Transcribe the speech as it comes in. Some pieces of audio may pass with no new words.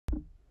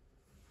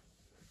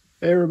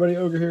Hey everybody,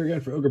 Ogre here again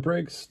for Ogre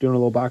Breaks, doing a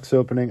little box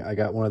opening. I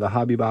got one of the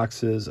hobby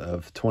boxes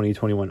of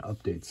 2021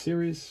 Update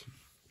Series.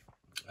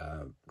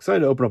 Excited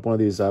to open up one of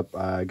these up.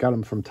 I got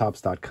them from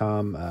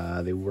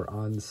Topps.com. They were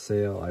on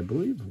sale, I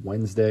believe,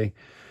 Wednesday.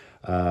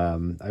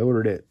 I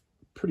ordered it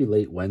pretty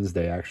late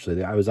Wednesday,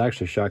 actually. I was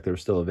actually shocked they were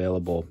still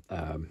available,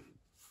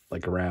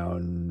 like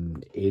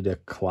around 8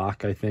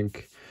 o'clock, I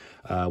think,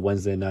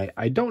 Wednesday night.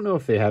 I don't know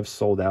if they have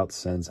sold out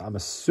since. I'm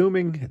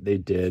assuming they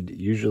did.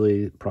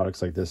 Usually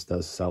products like this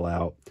does sell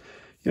out,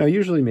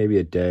 usually maybe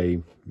a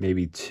day,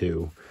 maybe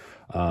two.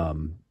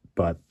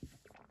 But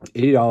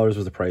 $80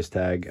 was the price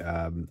tag.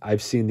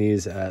 I've seen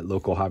these at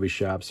local hobby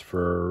shops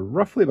for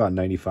roughly about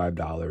 $95,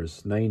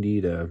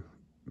 $90 to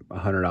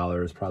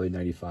 $100, probably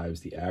 95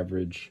 is the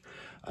average.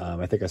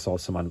 I think I saw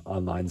some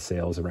online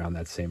sales around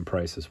that same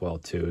price as well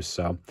too.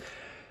 So,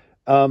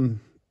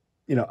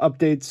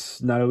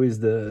 updates, not always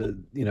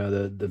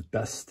the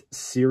best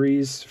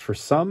series for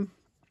some.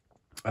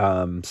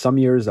 Some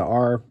years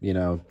are,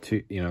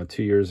 2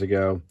 years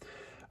ago,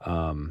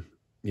 when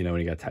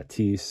you got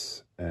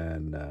Tatis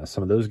and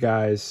some of those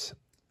guys,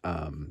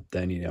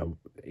 then,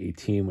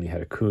 18 when you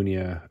had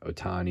Acuna,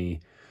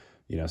 Ohtani,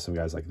 some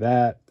guys like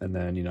that. And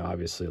then,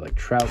 obviously like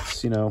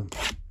Trout's,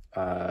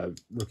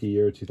 rookie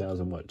year,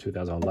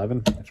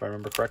 2011, if I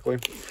remember correctly.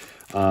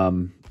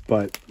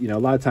 But, a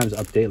lot of times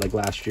update, like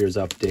last year's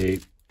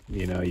update,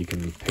 you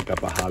can pick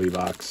up a hobby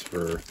box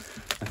for,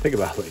 I think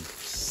about like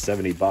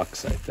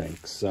 $70, I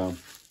think. So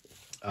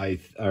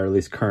or at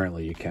least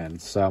currently you can.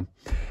 So,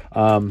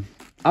 I'm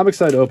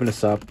excited to open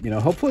this up.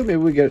 Hopefully maybe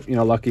we get,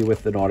 lucky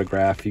with an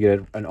autograph. You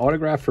get an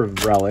autograph for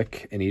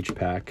Relic in each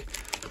pack.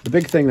 The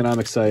big thing that I'm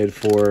excited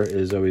for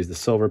is always the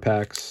silver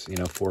packs,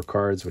 4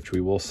 cards, which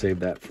we will save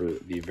that for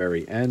the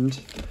very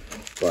end.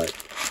 But,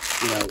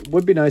 it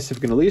would be nice if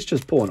we can at least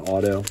just pull an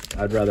auto.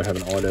 I'd rather have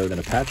an auto than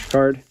a patch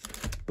card.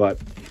 But,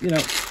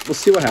 we'll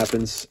see what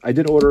happens. I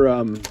did order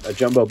a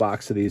jumbo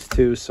box of these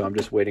too, so I'm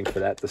just waiting for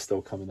that to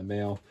still come in the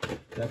mail.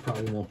 That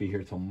probably won't be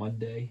here till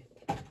Monday.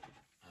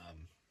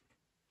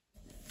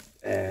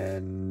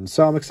 And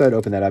so I'm excited to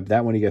open that up.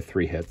 That one you get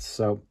 3 hits.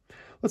 So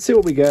let's see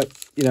what we get.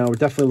 We're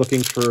definitely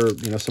looking for,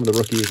 some of the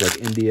rookies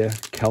like India,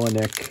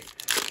 Kelenic,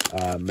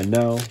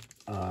 Mano,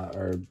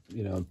 are,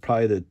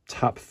 probably the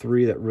top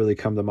 3 that really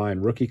come to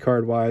mind rookie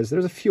card wise.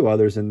 There's a few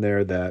others in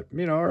there that,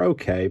 are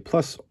okay.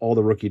 Plus all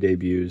the rookie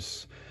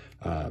debuts,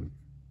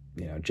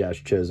 Jazz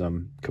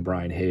Chisholm,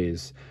 Ke'Bryan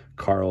Hayes,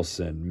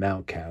 Carlson,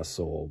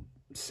 Mountcastle,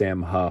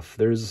 Sam Huff.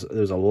 There's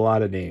a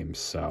lot of names,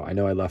 so I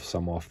know I left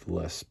some off the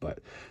list, but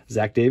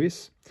Zach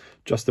Davies,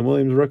 Justin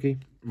Williams rookie,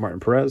 Martin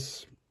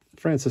Perez,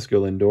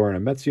 Francisco Lindor in a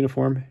Mets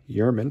uniform,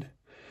 Yerman,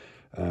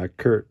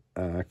 Kurt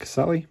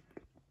Casali,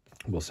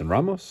 Wilson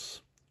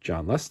Ramos,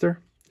 John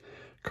Lester,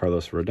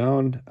 Carlos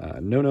Rodon,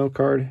 no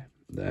card.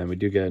 Then we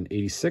do get an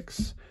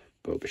 86,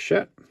 Bo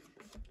Bichette.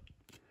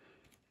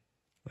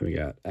 Then we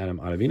got Adam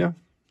Ottavino,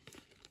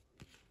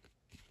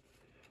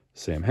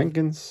 Sam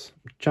Henkins,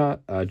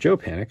 Joe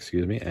Panic,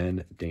 excuse me,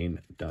 and Dane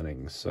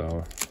Dunning.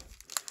 So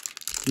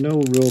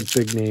no real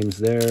big names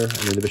there.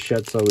 I mean, the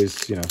Bichette's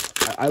always,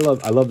 I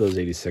love those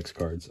 86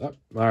 cards. Oh,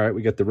 all right,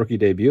 we got the rookie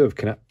debut of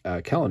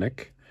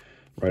Kelenic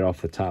right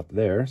off the top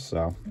there.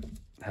 So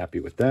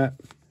happy with that.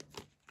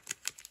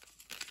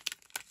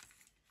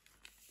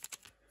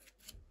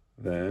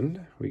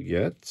 Then we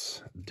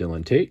get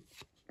Dylan Tate,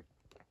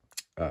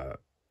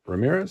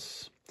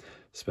 Ramirez,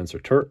 Spencer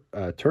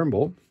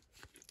Turnbull,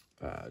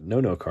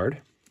 no card,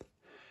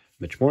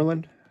 Mitch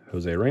Moreland,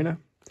 Jose Reyna,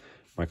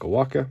 Michael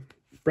Wacha,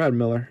 Brad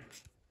Miller.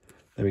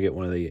 Then we get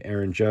one of the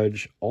Aaron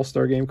Judge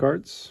All-Star Game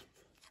cards.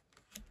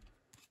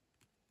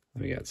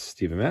 Then we got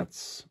Steven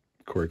Matz,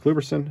 Corey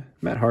Kluberson,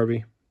 Matt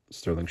Harvey,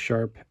 Sterling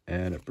Sharp,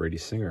 and Brady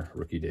Singer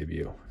rookie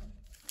debut.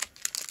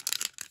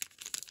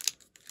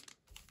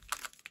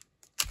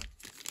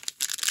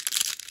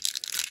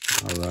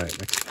 All right,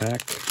 next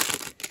pack.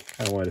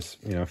 Kind of wanted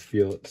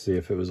to, see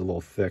if it was a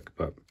little thick,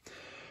 but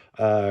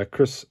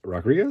Chris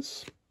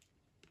Rodriguez,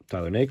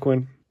 Tyler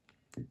Naquin,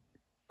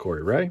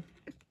 Corey Ray,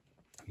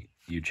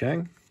 Yu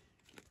Chang,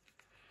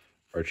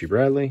 Archie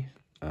Bradley,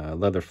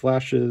 Leather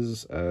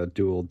Flashes,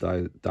 dual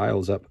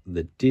dials up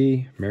the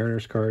D,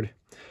 Mariners card,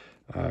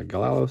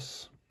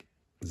 Galalos,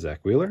 Zach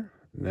Wheeler.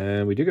 And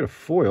then we do get a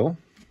foil.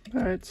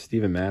 All right,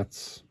 Steven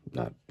Matz,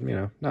 not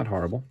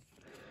horrible.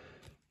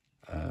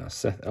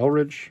 Seth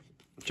Elridge,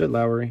 Jed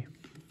Lowry.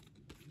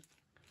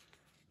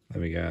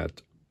 Then we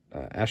got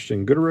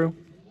Ashton Goodrow,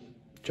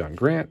 John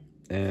Grant,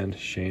 and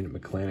Shane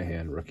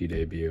McClanahan rookie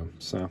debut.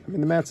 So, I mean,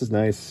 the Mats is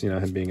nice,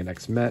 him being an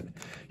ex-Met.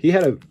 He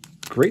had a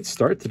great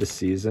start to the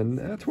season.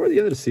 Toward the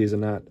end of the season,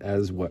 not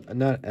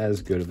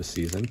as good of a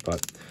season,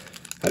 but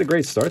had a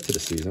great start to the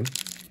season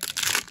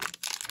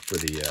for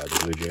the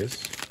Blue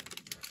Jays.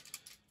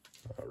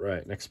 All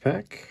right, next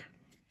pack.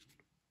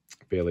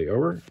 Bailey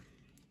Ower,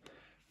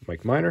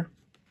 Mike Minor,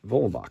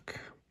 Volenbach,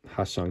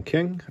 Ha-Seong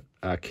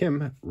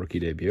Kim, rookie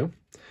debut,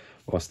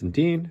 Austin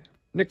Dean,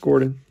 Nick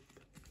Gordon.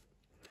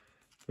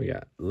 We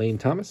got Lane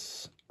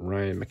Thomas,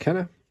 Ryan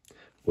McKenna,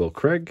 Will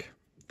Craig,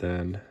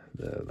 then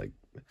the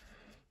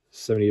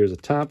 70 years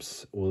of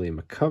tops,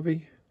 William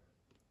McCovey.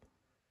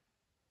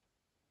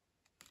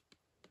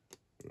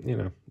 You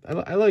know,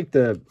 I like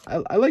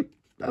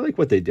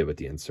what they did with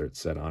the insert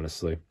set,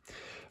 honestly.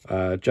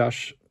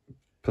 Josh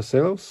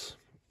Paselos,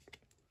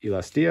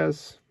 Elias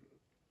Diaz,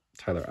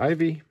 Tyler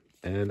Ivey,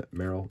 and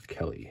Merrill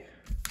Kelly.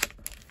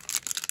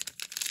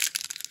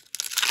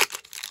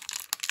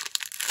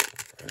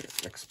 All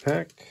right, next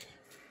pack.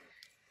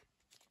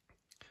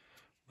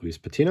 Luis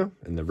Patino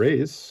and the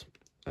Rays.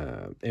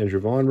 Andrew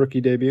Vaughn,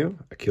 rookie debut.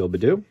 Akil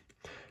Baddoo.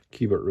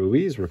 Keibert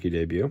Ruiz, rookie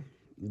debut.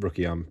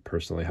 Rookie I'm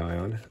personally high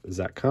on.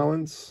 Zach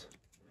Collins.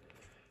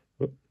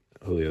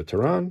 Julio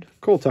Teheran.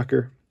 Cole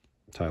Tucker.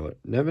 Tyler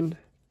Nevin.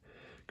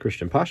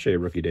 Christian Pache,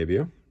 rookie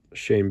debut.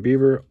 Shane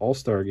Bieber,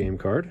 all-star game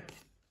card.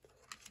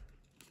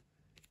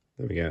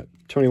 Then we got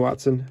Tony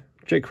Watson.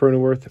 Jake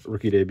Cronenworth,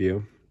 rookie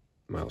debut.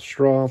 Miles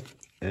Straw.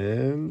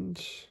 And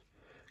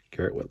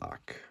Garrett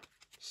Whitlock.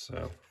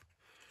 So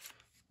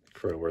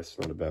Cronenworth's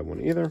not a bad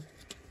one either.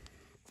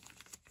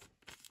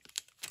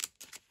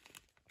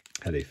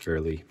 Had a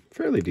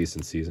fairly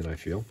decent season, I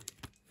feel.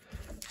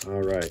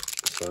 All right,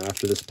 so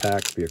after this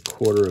pack, we'll be a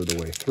quarter of the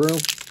way through.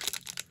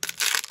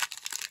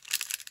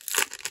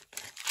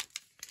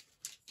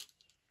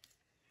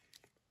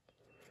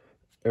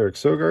 Eric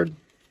Sogard,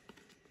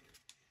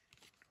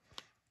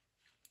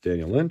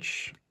 Daniel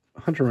Lynch,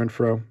 Hunter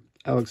Renfroe,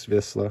 Alex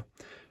Visla,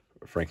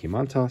 Frankie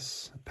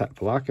Montas, Pat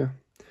Palaka,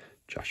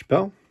 Josh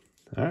Bell.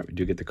 All right, we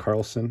do get the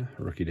Carlson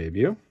rookie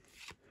debut.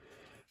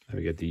 Then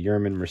we get the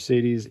Yerman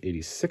Mercedes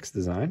 86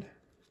 design.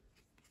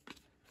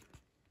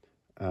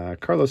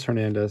 Carlos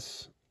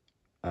Hernandez,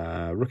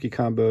 rookie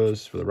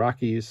combos for the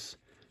Rockies.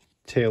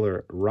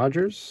 Taylor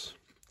Rogers,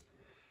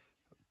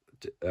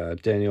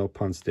 Daniel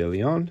Ponce de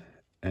Leon,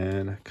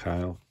 and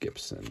Kyle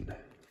Gibson.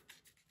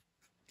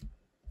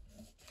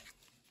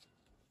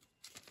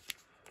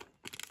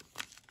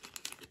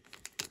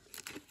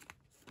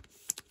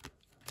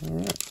 All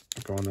right,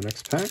 go on the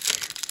next pack.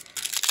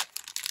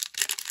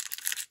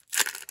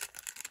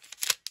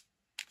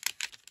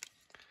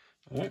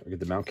 All right, we get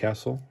the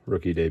Mountcastle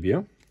rookie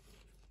debut.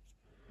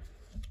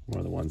 One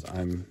of the ones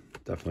I'm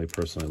definitely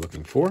personally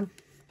looking for.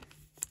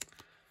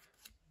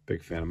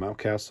 Big fan of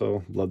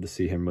Mountcastle. Love to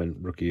see him win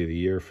Rookie of the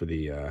Year for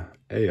the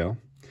AL.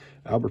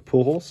 Albert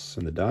Pujols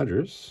and the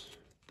Dodgers.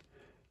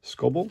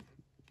 Scoble.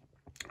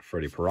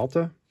 Freddie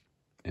Peralta.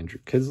 Andrew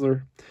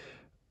Kinsler.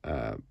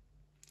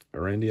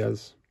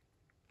 Arandiaz.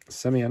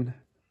 Semien.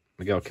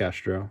 Miguel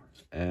Castro.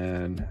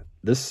 And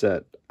this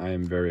set, I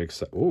am very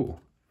excited. Ooh.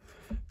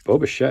 Bo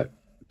Bichette.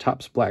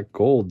 Topps Black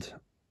Gold.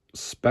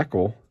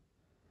 Speckle.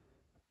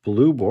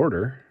 Blue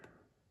border.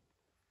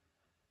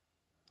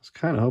 I was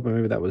kind of hoping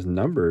maybe that was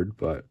numbered,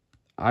 but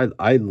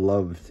I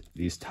loved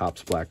these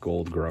Topps Black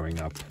Gold growing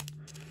up.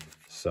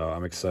 So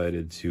I'm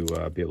excited to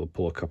be able to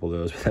pull a couple of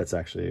those. But that's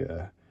actually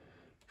a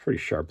pretty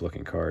sharp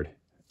looking card,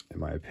 in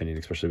my opinion,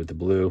 especially with the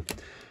blue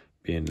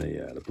being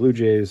the Blue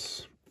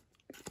Jays.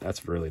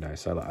 That's really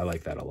nice. I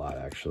like that a lot,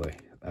 actually.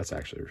 That's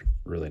actually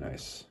really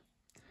nice.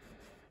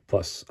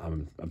 Plus,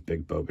 I'm a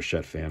big Bo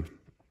Bichette fan.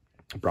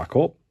 Brock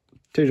Holt,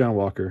 Tejon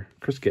Walker,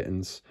 Chris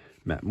Gittens,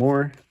 Matt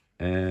Moore,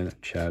 and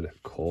Chad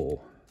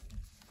Cole.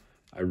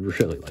 I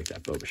really like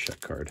that Bo Bichette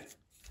card.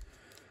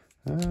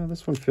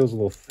 This one feels a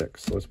little thick,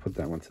 so let's put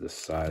that one to the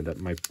side.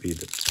 That might be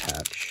the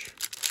patch.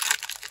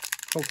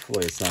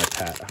 Hopefully it's not a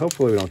patch.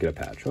 Hopefully we don't get a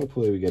patch.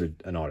 Hopefully we get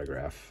an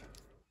autograph.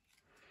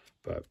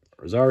 But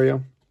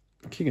Rosario,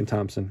 Keegan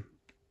Thompson,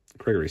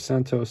 Gregory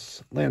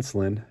Santos, Lance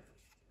Lynn,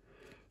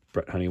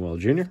 Brett Honeywell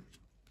Jr.,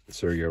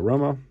 Sergio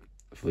Romo,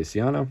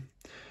 Feliciano,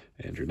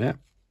 Andrew Knapp,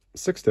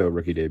 Sixto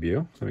rookie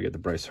debut. Then we get the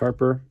Bryce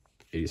Harper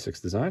 86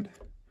 design,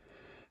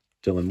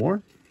 Dylan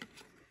Moore,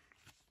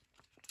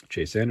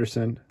 Chase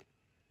Anderson,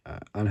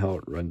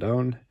 Angel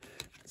Rondon,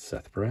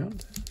 Seth Brown.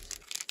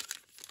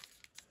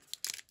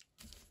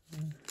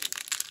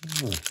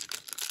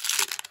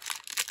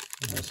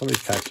 Some of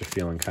these packs are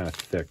feeling kind of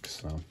thick,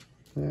 so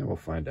yeah, we'll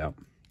find out.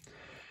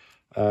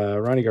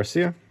 Ronnie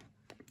Garcia,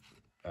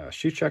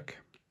 Shechek,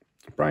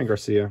 Brian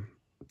Garcia,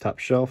 Top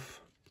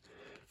Shelf,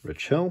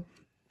 Rich Hill,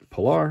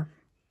 Pilar,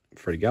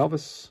 Freddie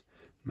Galvis,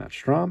 Matt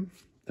Strom,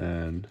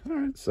 and all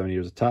right, 70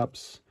 years of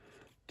Topps,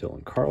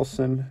 Dylan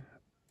Carlson,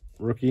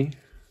 rookie.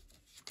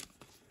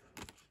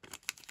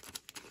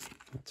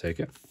 I'll take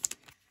it.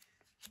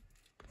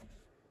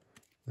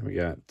 Then we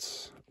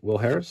got Will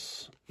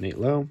Harris, Nate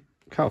Lowe,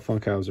 Kyle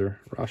Funkhauser,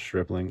 Ross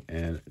Stripling,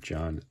 and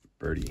John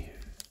Birdie.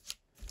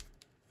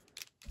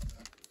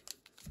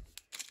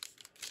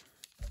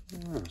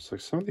 Oh, it's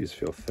like some of these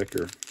feel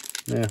thicker.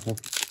 Yeah, well,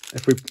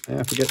 if we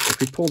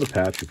pull the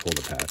patch, we pull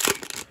the patch.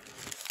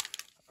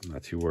 I'm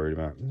not too worried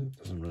about it. It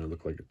doesn't really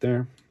look like it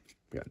there.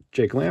 We got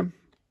Jake Lamb,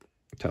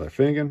 Tyler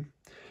Finnegan,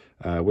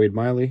 Wade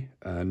Miley,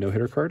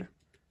 no-hitter card,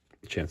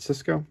 Chance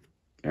Sisco,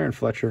 Aaron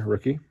Fletcher,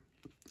 rookie,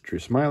 Drew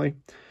Smiley,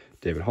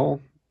 David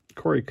Hall,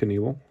 Corey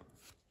Knievel,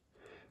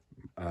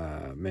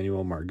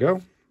 Manuel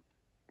Margot,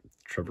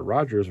 Trevor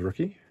Rogers,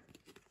 rookie,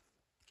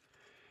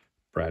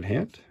 Brad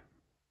Hant,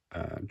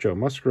 Joe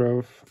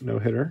Musgrove,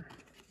 no-hitter,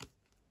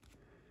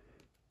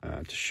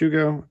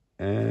 Teshugo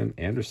and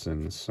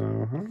Anderson. So,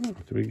 I don't know.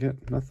 Did we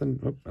get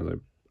nothing?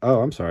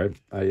 Oh, I'm sorry.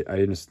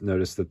 I just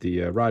noticed that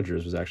the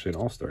Rogers was actually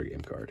an All-Star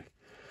Game card.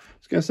 I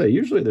was going to say,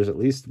 usually there's at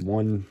least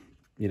one,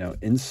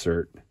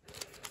 insert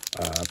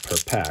per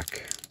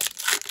pack.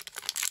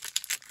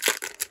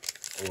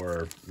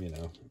 Or,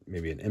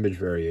 maybe an image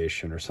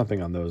variation or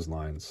something on those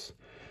lines.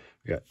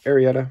 We got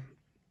Arrieta,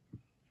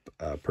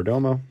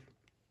 Perdomo,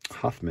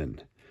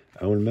 Hoffman,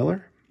 Owen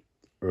Miller,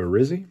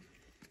 Rizzi,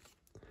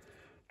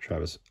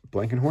 Travis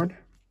Blankenhorn,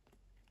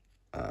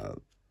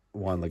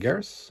 Juan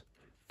Lagares,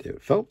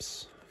 David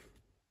Phelps,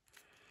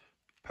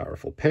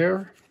 Powerful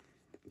Pair.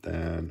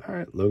 Then, all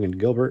right, Logan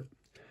Gilbert,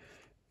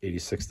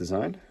 86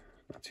 design.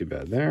 Not too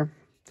bad there.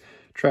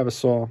 Travis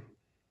Saul,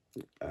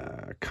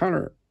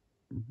 Connor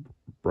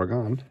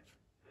Bragan,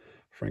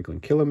 Franklin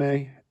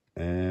Kilome,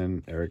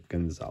 and Eric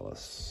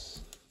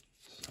Gonzalez.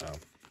 So,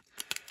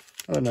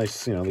 another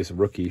nice, at least a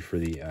rookie for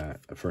the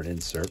for an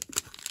insert.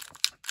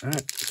 All right,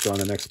 let's go on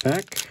the next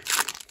pack.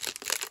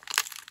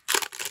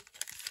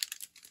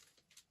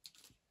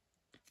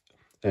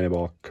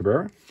 Anibal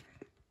Cabrera,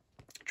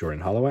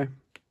 Jordan Holloway,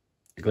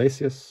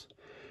 Iglesias,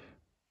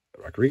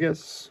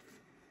 Rodriguez,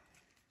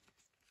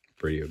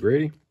 Brady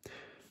O'Grady,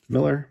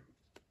 Miller,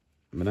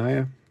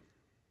 Manaya,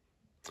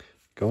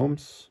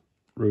 Gomes,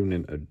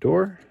 Ruben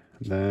Odor.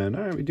 Then,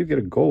 all right, we do get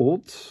a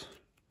gold.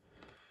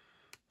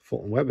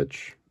 Fulton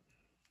Webbage.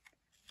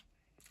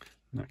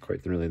 Not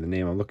quite really the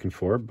name I'm looking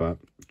for, but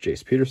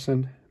Jace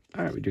Peterson.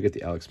 All right, we do get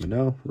the Alex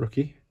Manoah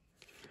rookie.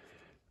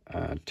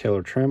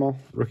 Taylor Trammell,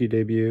 rookie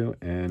debut,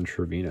 and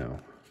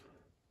Trevino.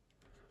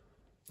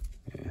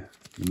 Yeah,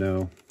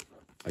 Manoah,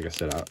 like I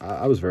said,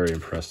 I was very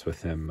impressed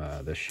with him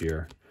this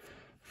year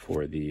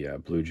for the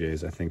Blue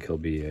Jays. I think he'll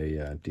be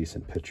a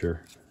decent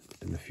pitcher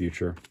in the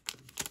future.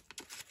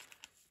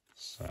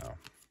 So,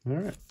 all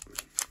right.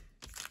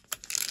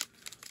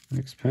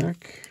 Next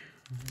pack.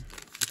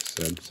 Like I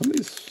said, some of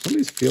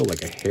these feel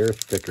like a hair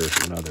thicker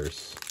than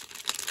others.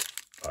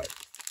 But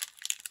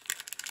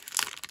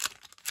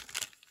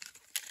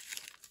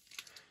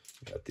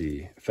we got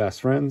the Fast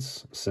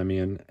Friends,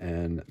 Semien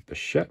and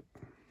Bichette.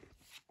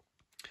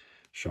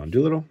 Sean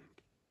Doolittle,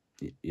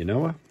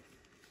 Yanoa,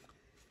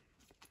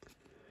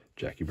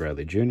 Jackie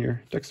Bradley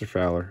Jr., Dexter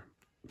Fowler,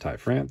 Ty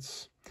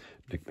France,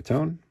 Nick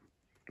Matone,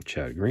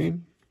 Chad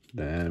Green.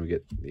 Then we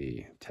get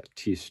the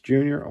Tatis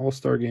Jr.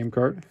 All-Star Game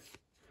card.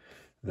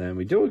 Then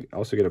we do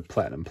also get a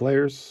Platinum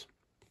Players,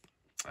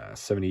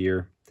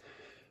 70-year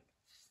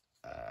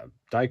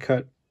die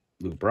cut,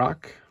 Lou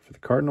Brock for the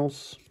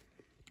Cardinals,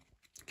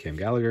 Cam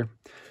Gallagher,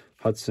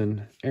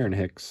 Hudson, Aaron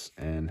Hicks,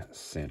 and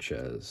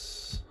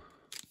Sanchez.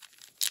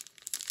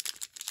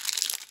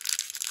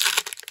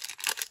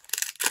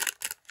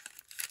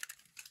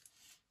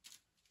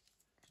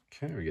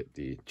 Okay, we get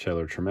the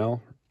Taylor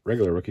Trammell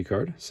regular rookie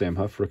card, Sam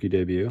Huff rookie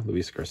debut,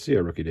 Luis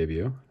Garcia rookie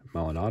debut,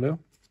 Maldonado,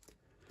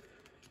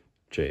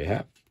 J.A.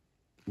 Happ,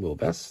 Will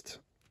Best,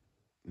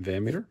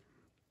 Van Meter,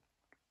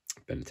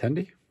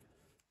 Benintendi,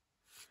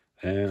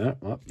 and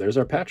there's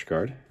our patch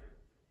card.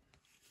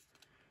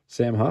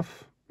 Sam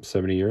Huff,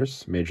 70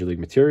 years, Major League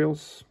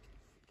Materials.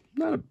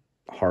 Not a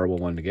horrible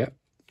one to get.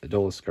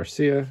 Adolis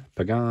Garcia,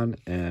 Pagan,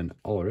 and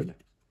Allred.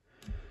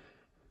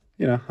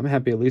 I'm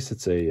happy at least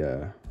it's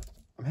a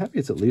I'm happy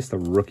it's at least a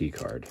rookie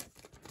card.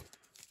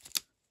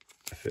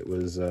 If it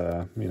was,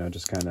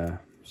 just kind of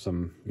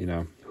some,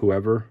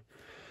 whoever,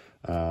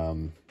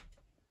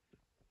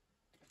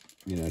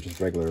 just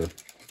regular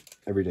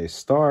everyday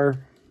star,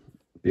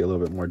 be a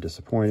little bit more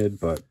disappointed.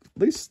 But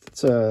at least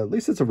it's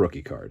a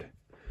rookie card,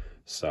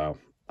 so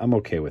I'm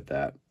okay with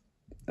that.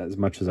 As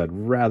much as I'd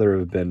rather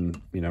have been,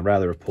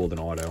 rather have pulled an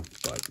auto.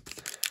 But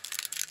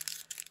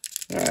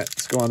all right,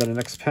 let's go on to the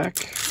next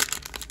pack.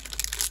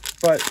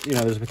 But,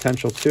 there's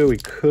potential, too. We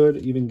could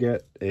even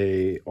get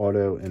a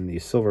auto in the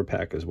silver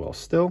pack as well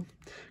still.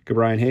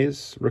 Gabriel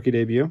Hayes, rookie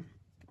debut.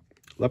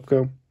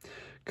 Lepko,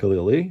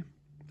 Khalil Lee,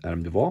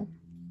 Adam Duvall.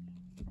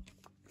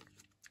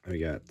 We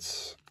got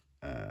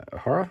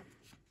Ahara,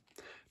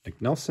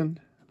 Nick Nelson,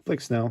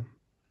 Blake Snell,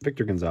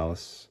 Victor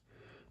Gonzalez,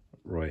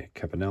 Roy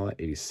Campanella,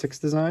 86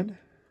 design.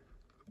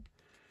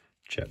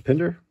 Chad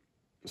Pinder,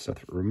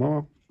 Seth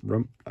Romero,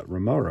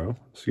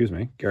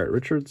 Garrett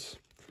Richards.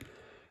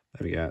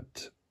 Then we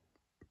got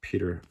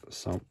Peter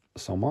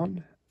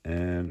Salmon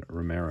and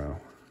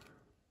Romero.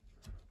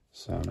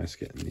 So nice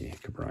getting the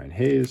Gabriel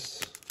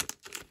Hayes.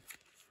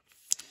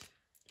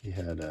 He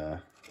had an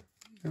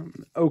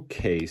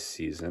okay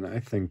season. I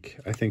think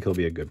he'll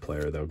be a good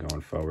player though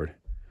going forward.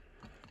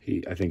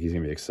 I think he's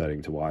gonna be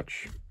exciting to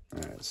watch. All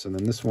right, so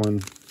then this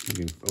one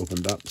we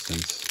opened up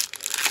since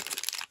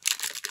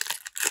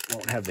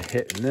won't have the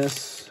hit in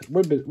this.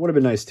 Would have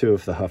been nice too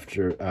if the Huff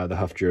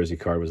jersey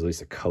card was at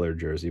least a colored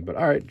jersey. But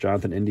all right,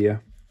 Jonathan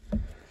India.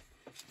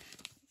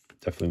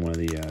 Definitely one of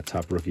the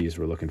top rookies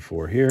we're looking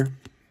for here.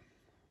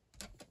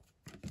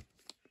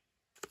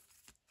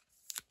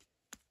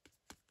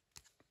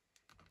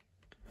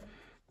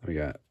 We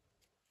got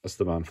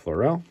Esteban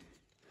Florel,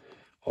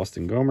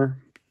 Austin Gomer,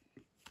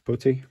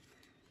 Poti,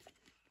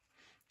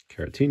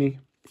 Caratini,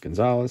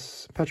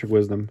 Gonzalez, Patrick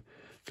Wisdom,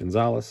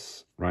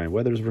 Gonzalez, Ryan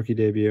Weathers rookie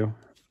debut,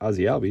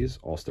 Ozzie Albies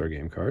All-Star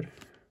Game card,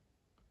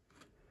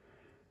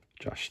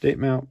 Josh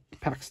Statemount,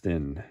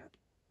 Paxton,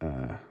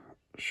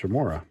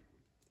 Shimura,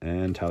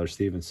 and Tyler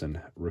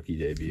Stevenson rookie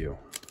debut.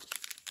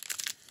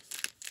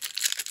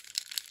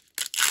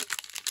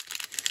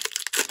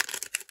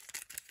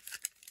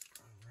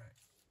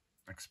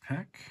 Next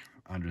pack,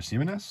 Andres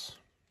Jimenez.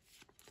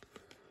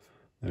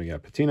 Then we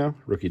got Patino,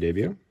 rookie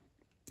debut.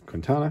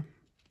 Quintana,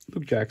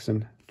 Luke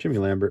Jackson, Jimmy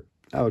Lambert,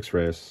 Alex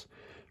Reyes,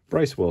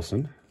 Bryce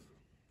Wilson.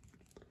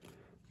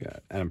 We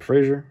got Adam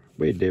Frazier,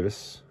 Wade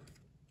Davis.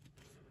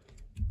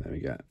 Then we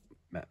got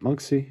Matt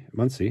Muncy,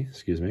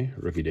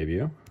 rookie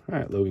debut. All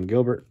right, Logan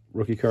Gilbert,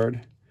 rookie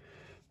card.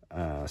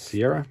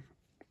 Sierra,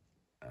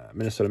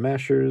 Minnesota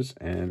Mashers,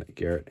 and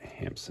Garrett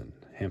Hampton.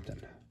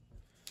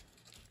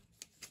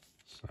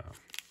 So,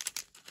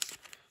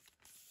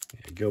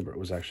 yeah, Gilbert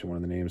was actually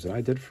one of the names that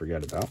I did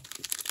forget about.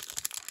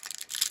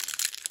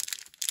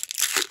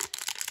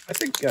 I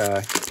think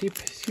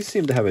he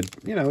seemed to have a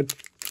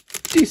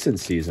decent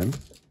season.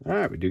 All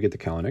right, we do get the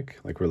Kalanick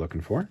like we're looking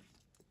for.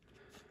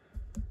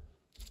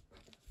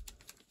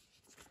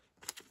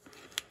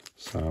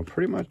 So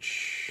pretty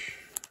much,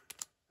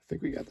 I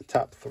think we got the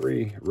top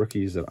 3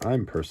 rookies that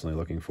I'm personally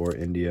looking for: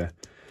 India,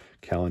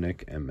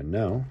 Kalanick, and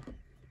Minot.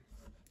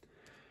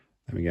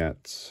 Then we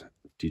got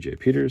DJ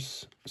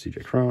Peters,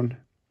 CJ Cron,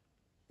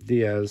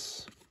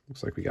 Diaz.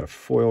 Looks like we got a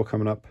foil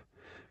coming up.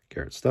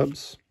 Garrett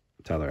Stubbs,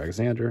 Tyler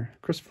Alexander,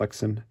 Chris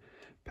Flexen,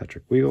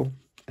 Patrick Weigel,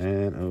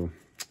 and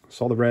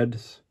saw the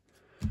Reds.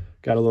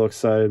 Got a little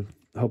excited,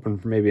 hoping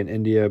for maybe an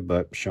India,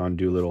 but Sean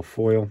Doolittle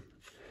foil.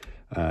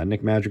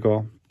 Nick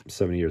Madrigal,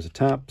 70 years of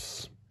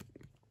Topps.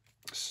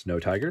 Snow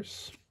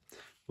Tigers,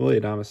 Willie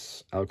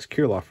Adames, Alex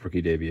Kirilloff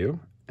rookie debut,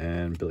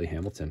 and Billy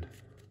Hamilton.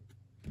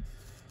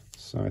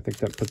 So I think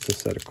that puts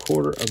us at a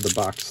quarter of the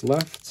box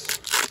left.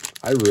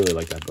 I really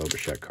like that Bo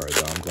Bichette card,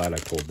 though. I'm glad I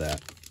pulled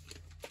that.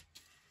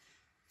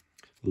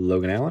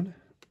 Logan Allen,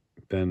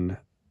 Ben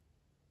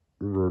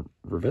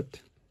Rivett,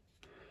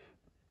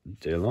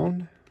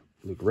 DeLone,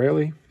 Luke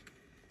Raley,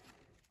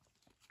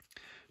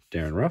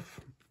 Darren Ruff,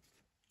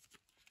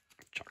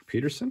 Chuck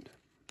Peterson,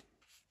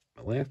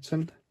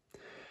 Melanson,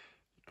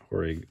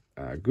 Jorge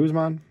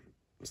Guzman,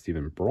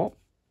 Stephen Brault,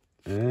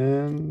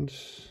 and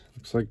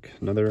looks like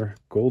another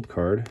gold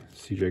card,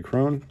 CJ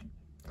Cron.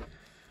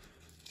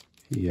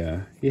 He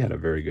had a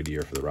very good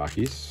year for the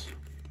Rockies.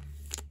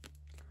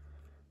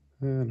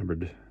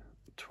 Numbered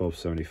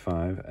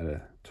 1275 out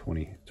of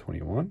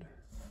 2021.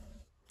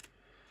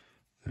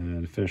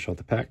 And to finish off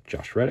the pack,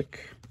 Josh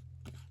Reddick,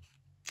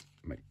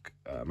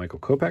 Michael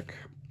Kopech,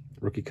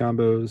 rookie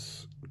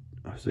combos,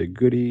 Jose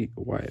Goody,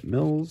 Wyatt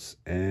Mills,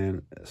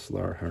 and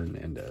Eslar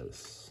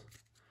Hernandez.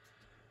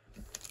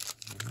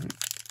 All right.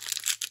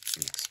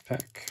 Next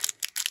pack.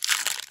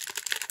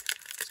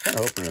 It's kind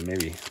of hoping to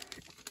maybe...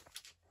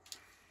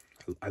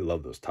 I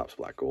love those Topps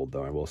Black Gold,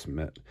 though, I will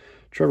submit.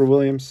 Trevor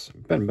Williams,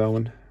 Ben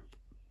Bowen,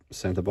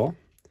 Sandoval,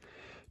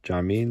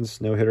 John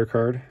Means, no-hitter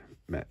card,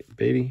 Matt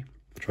Beatty,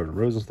 Trevor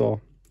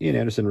Rosenthal, Ian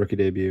Anderson, rookie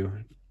debut,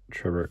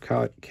 Trevor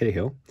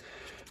Cahill.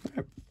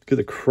 Get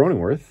the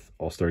Cronenworth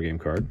All-Star Game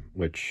card,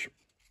 which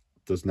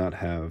does not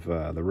have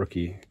the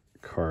rookie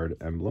card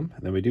emblem.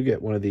 And then we do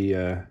get one of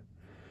the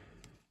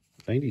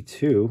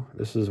 92.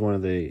 This is one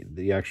of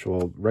the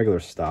actual regular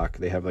stock.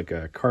 They have like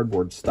a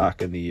cardboard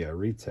stock in the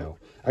retail.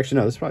 Actually,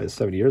 no, this is probably the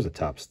 70 years of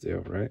Topps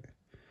too, right?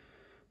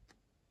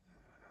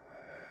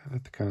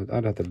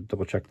 I'd have to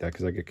double check that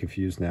because I get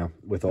confused now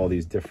with all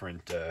these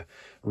different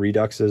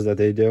reduxes that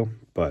they do.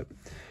 But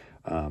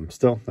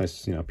still,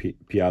 nice,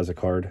 Piazza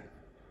card.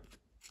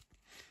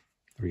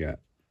 We got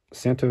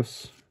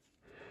Santos,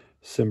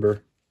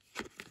 Simber,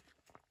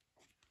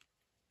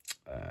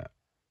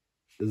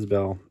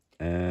 Isbell,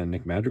 and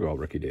Nick Madrigal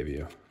rookie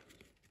debut.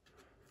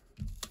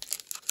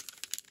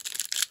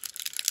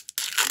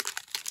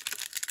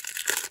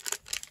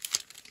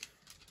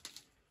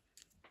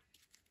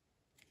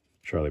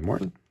 Charlie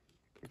Morton,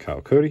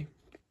 Kyle Cody,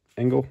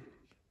 Engel,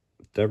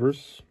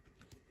 Devers,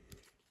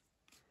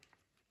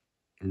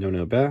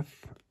 No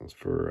Bath. That's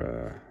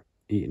for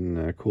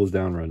Eaton Cools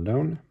Down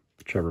Rondon.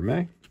 Trevor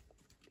May.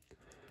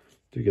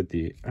 Do get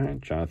the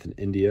Jonathan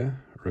India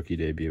rookie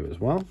debut as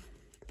well.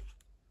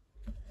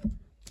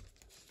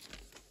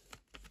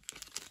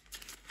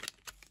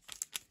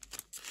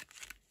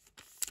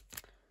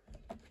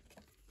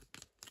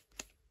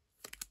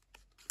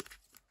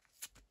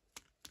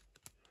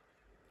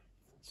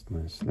 That's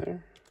nice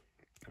there.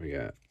 We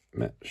got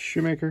Matt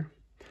Shoemaker,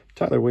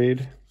 Tyler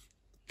Wade.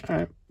 All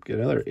right, get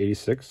another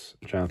 86,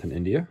 Jonathan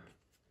India.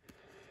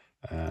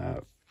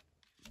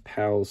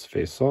 Pals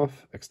face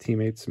off,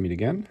 ex-teammates meet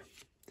again.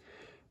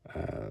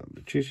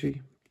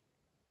 Lucici,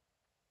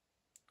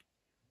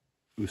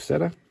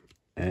 Uceta,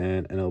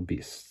 and NL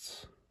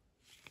Beasts.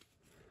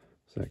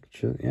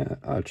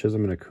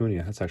 Chisholm and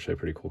Acuna. That's actually a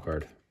pretty cool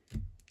card.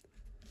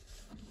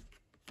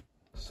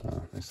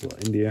 So, nice little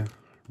India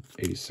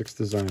 86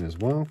 design as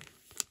well.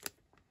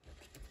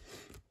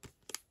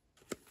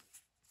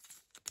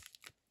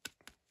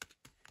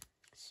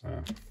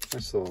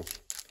 So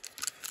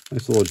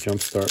nice little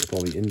jump start with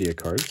all the India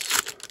cards.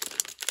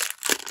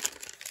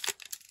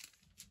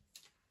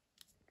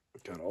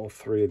 Got all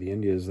three of the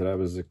Indias that I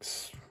was,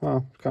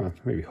 kind of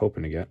maybe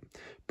hoping to get.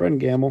 Brendan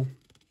Gamble,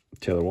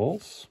 Taylor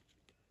Walls,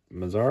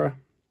 Mazzara,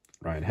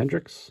 Ryan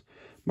Hendricks,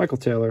 Michael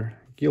Taylor,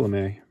 Gil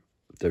LeMay,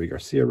 Debbie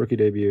Garcia, rookie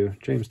debut,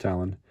 James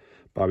Talon,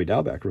 Bobby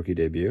Dalbec, rookie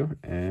debut,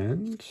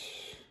 and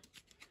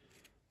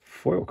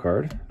foil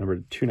card, number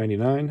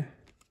 299,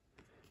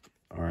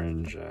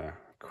 orange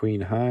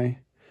Queen High,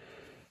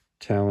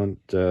 Talent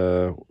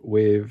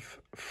Wave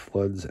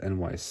Floods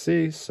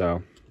NYC.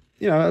 So,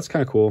 that's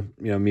kind of cool.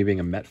 Me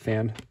being a Met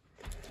fan.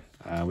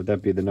 Would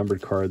that be the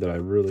numbered card that I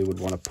really would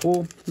want to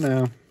pull?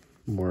 No,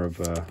 more of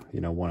a,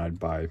 one I'd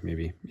buy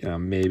maybe,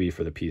 maybe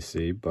for the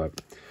PC,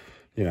 but,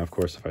 of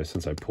course,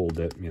 since I pulled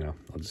it,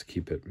 I'll just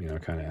keep it,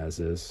 kind of as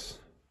is.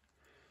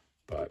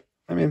 But,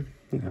 I mean,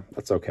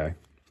 that's okay.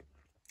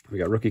 We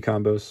got rookie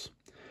combos,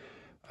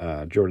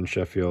 Jordan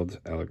Sheffield,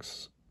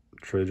 Alex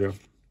Trejo,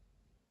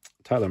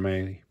 Tyler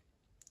May,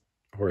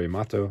 Jorge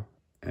Mato,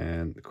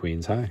 and the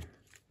Queen's High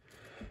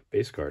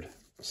base card.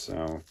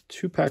 So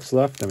 2 packs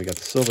left. Then we got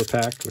the silver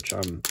pack, which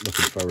I'm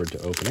looking forward to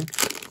opening.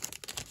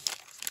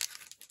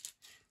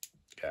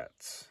 Got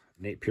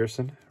Nate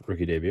Pearson,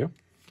 rookie debut.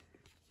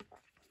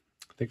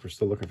 I think we're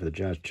still looking for the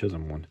Jazz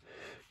Chisholm one.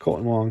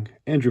 Colton Wong,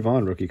 Andrew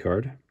Vaughn, rookie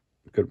card.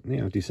 Good,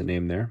 decent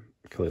name there.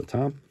 Khalil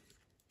Tom,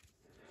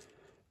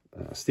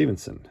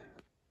 Stevenson,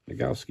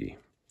 Nagowski,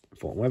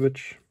 Fulton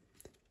Webich,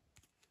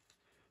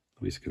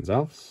 Luis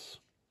Gonzalez.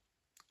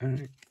 All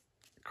right.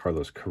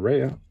 Carlos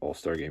Correa,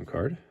 All-Star Game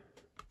card.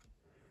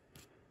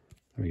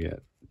 We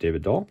get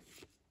David Dahl,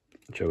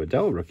 Joe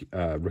Adell,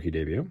 rookie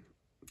debut,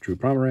 Drew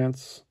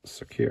Pomerantz,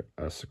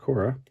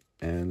 Sakura,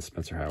 and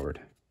Spencer Howard.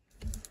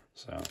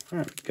 So, all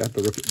right, got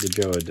the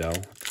Joe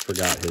Adell.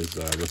 Forgot his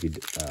rookie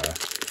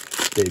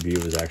debut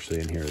was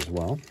actually in here as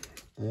well.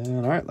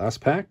 And all right,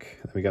 last pack.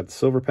 Then we got the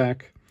silver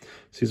pack.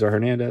 Cesar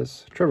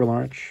Hernandez, Trevor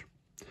Lawrence,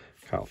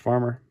 Kyle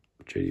Farmer,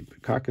 J.D.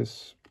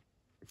 Bukakis,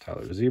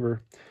 Tyler Zeber,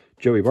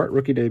 Joey Bart,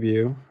 rookie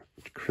debut,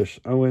 Chris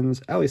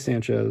Owens, Ali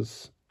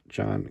Sanchez,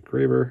 John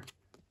Graber,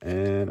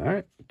 and all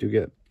right, do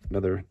get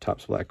another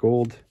Topps Black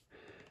Gold,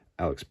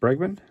 Alex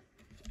Bregman.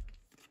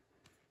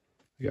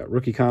 We got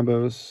rookie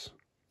combos,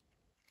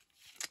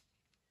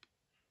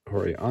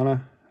 Jorge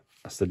Ana,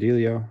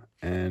 Astudillo,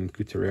 and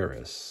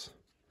Gutierrez.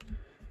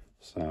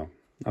 So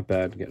not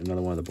bad. Get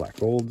another one of the Black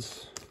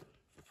Golds.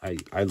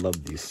 I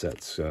love these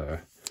sets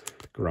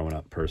growing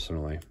up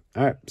personally.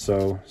 All right,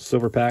 so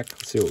silver pack.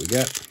 Let's see what we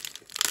get.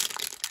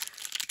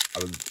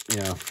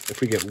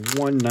 If we get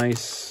one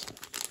nice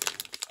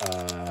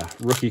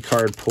rookie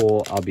card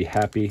pull, I'll be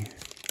happy.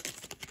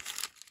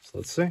 So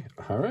let's see.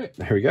 All right,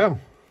 there we go.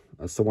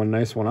 That's the one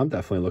nice one I'm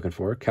definitely looking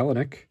for.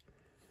 Kelenic,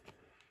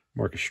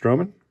 Marcus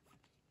Stroman,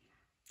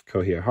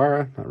 Kohei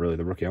Ihara, not really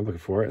the rookie I'm looking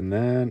for. And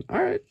then,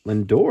 all right,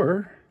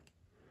 Lindor,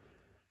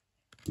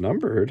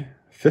 numbered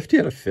 50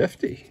 out of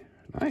 50.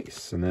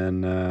 Nice. And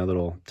then a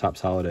little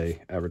Topps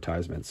Holiday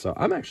advertisement. So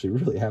I'm actually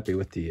really happy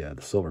with the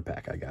silver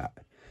pack I got.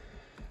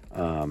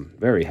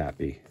 Very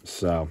happy.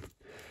 So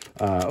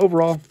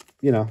overall,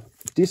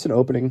 decent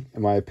opening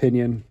in my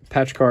opinion.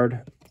 Patch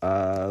card,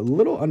 a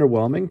little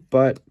underwhelming,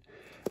 but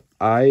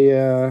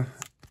I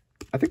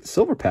think the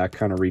silver pack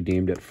kind of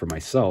redeemed it for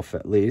myself,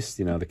 at least.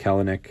 The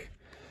Kelenic,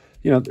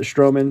 the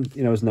Stroman,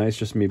 is nice,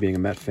 just me being a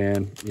Met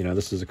fan.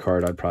 This is a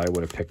card I probably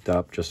would have picked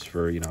up just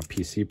for,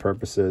 PC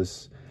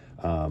purposes.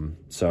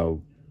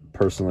 So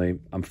personally,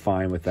 I'm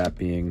fine with that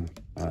being,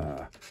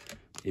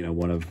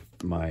 one of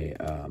my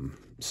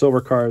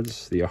silver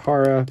cards. The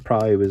Ihara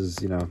probably was,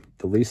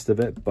 the least of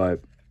it,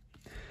 but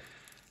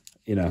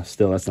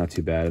still that's not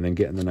too bad. And then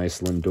getting the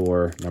nice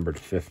Lindor number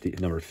 50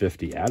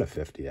 out of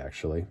 50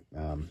 actually,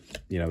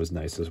 was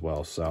nice as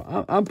well.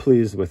 So I'm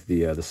pleased with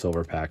the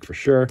silver pack for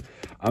sure.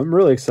 I'm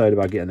really excited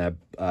about getting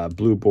that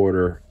blue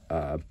border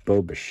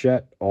Bo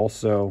Bichette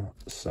also.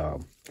 So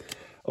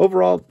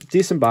overall,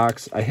 decent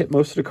box. I hit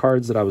most of the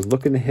cards that I was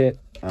looking to hit.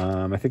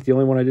 I think the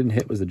only one I didn't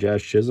hit was the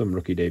Jazz Chisholm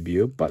rookie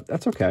debut, but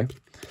that's okay.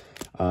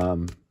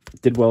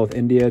 Did well with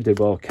India, did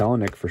well with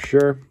Kelenic for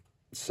sure.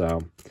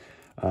 So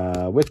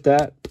with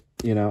that,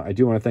 I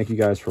do want to thank you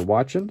guys for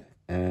watching,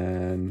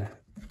 and,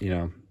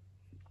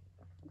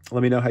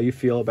 let me know how you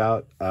feel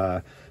about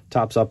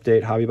Topps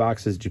Update hobby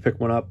boxes. Did you pick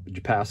one up? Did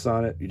you pass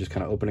on it? You're just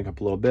kind of opening up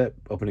a little bit,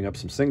 opening up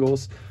some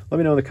singles. Let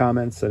me know in the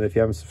comments, and if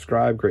you haven't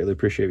subscribed, greatly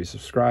appreciate if you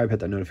subscribe.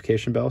 Hit that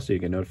notification bell so you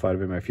get notified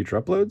of my future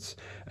uploads,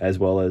 as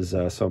well as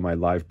some of my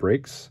live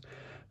breaks.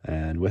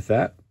 And with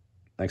that,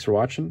 thanks for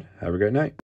watching. Have a great night.